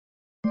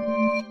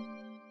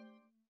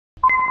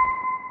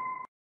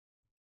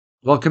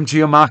Welcome to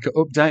your market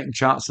update and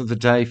charts of the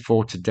day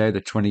for today,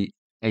 the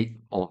 28th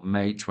of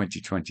May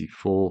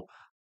 2024.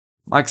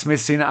 Mike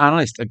Smith, senior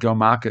analyst at Go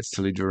Markets,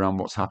 to lead you around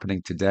what's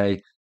happening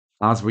today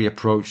as we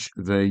approach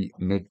the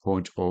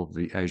midpoint of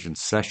the Asian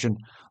session.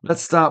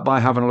 Let's start by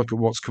having a look at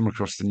what's come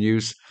across the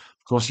news.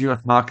 Of course,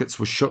 US markets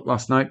were shut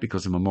last night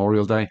because of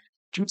Memorial Day,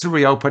 due to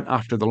reopen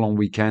after the long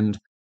weekend.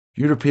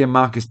 European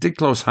markets did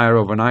close higher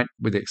overnight,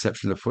 with the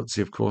exception of the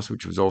FTSE, of course,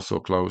 which was also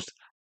closed.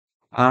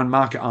 And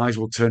market eyes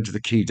will turn to the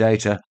key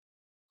data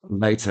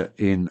later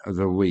in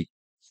the week.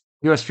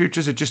 US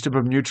futures are just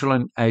above neutral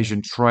in Asian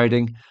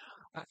trading.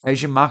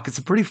 Asian markets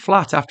are pretty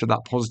flat after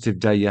that positive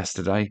day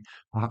yesterday,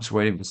 perhaps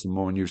waiting for some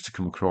more news to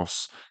come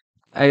across.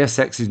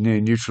 ASX is near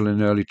neutral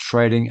in early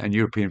trading, and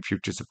European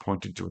futures are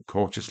pointing to a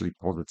cautiously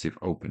positive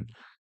open,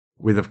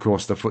 with, of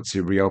course, the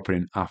FTSE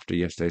reopening after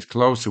yesterday's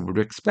close, so we would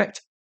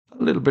expect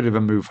a little bit of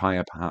a move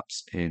higher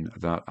perhaps in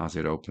that as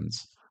it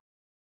opens.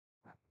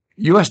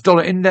 US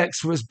dollar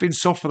index has been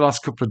soft for the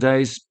last couple of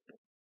days.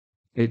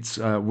 It's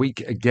weak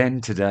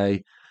again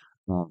today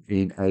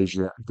in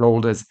Asia.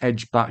 Gold has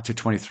edged back to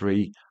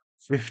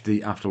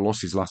 23.50 after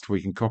losses last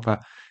week, and copper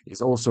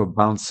is also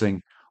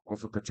bouncing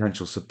off a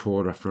potential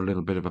support after a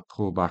little bit of a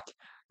pullback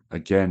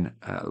again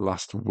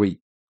last week.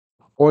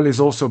 Oil is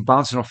also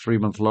bouncing off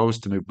 3-month lows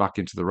to move back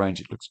into the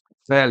range. It looks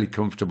fairly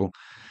comfortable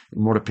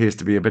in what appears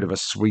to be a bit of a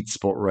sweet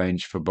spot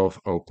range for both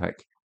OPEC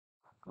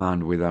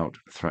and without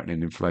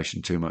threatening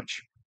inflation too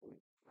much.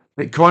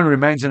 Bitcoin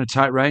remains in a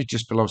tight range,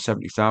 just below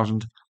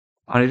 70,000.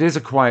 And it is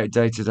a quiet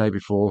day today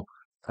before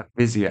a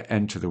busier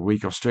end to the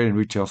week. Australian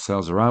retail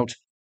sales are out.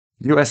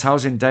 US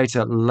housing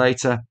data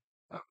later.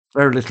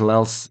 Very little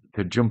else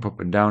to jump up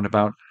and down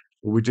about.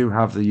 We do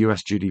have the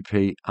US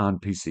GDP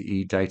and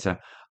PCE data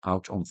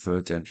out on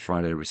Thursday and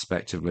Friday,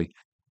 respectively.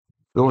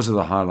 Those are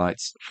the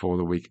highlights for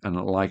the week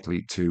and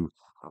likely to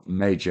have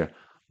major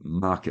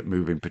market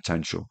moving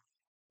potential.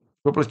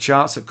 A couple of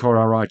charts at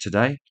Core RI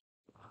today.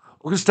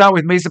 We're going to start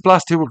with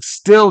Mesoblast, who are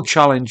still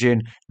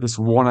challenging this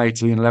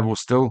 118 level,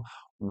 still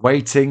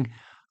waiting,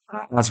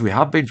 as we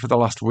have been for the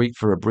last week,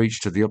 for a breach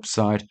to the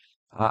upside.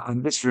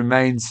 And this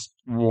remains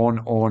one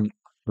on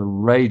the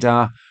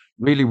radar.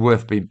 Really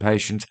worth being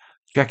patient,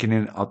 checking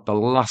in at the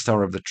last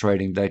hour of the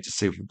trading day to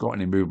see if we've got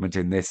any movement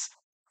in this.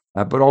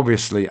 But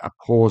obviously, a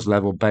pause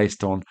level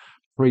based on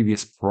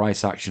previous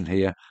price action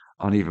here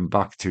and even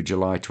back to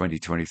July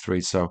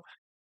 2023. So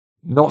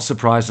not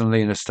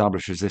surprisingly, an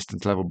established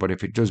resistance level, but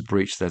if it does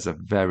breach, there's a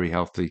very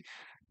healthy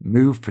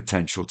move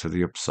potential to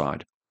the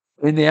upside.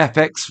 In the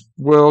FX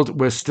world,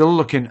 we're still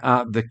looking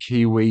at the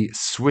Kiwi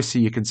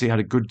Swissy. You can see had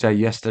a good day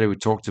yesterday. We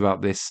talked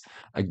about this.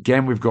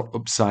 Again, we've got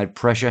upside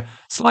pressure.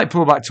 Slight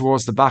pullback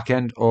towards the back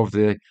end of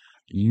the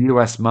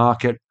US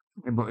market,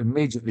 but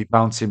immediately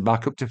bouncing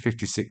back up to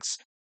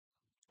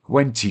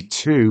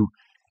 56.22.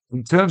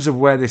 In terms of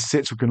where this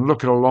sits, we can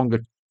look at a longer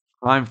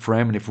time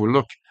frame, and if we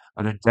look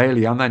at a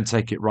daily and then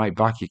take it right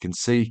back, you can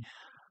see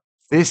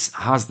this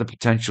has the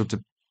potential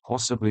to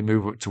possibly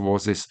move up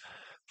towards this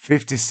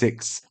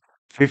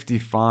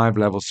 56.55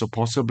 level, so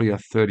possibly a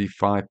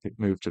 35 pip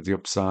move to the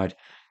upside.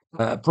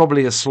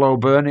 Probably a slow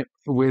burn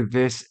with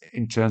this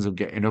in terms of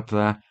getting up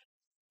there,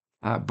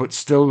 but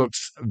still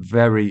looks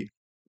very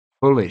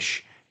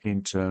bullish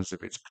in terms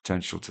of its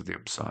potential to the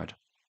upside.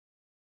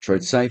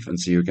 Trade safe and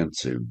see you again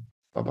soon.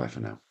 Bye bye for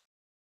now.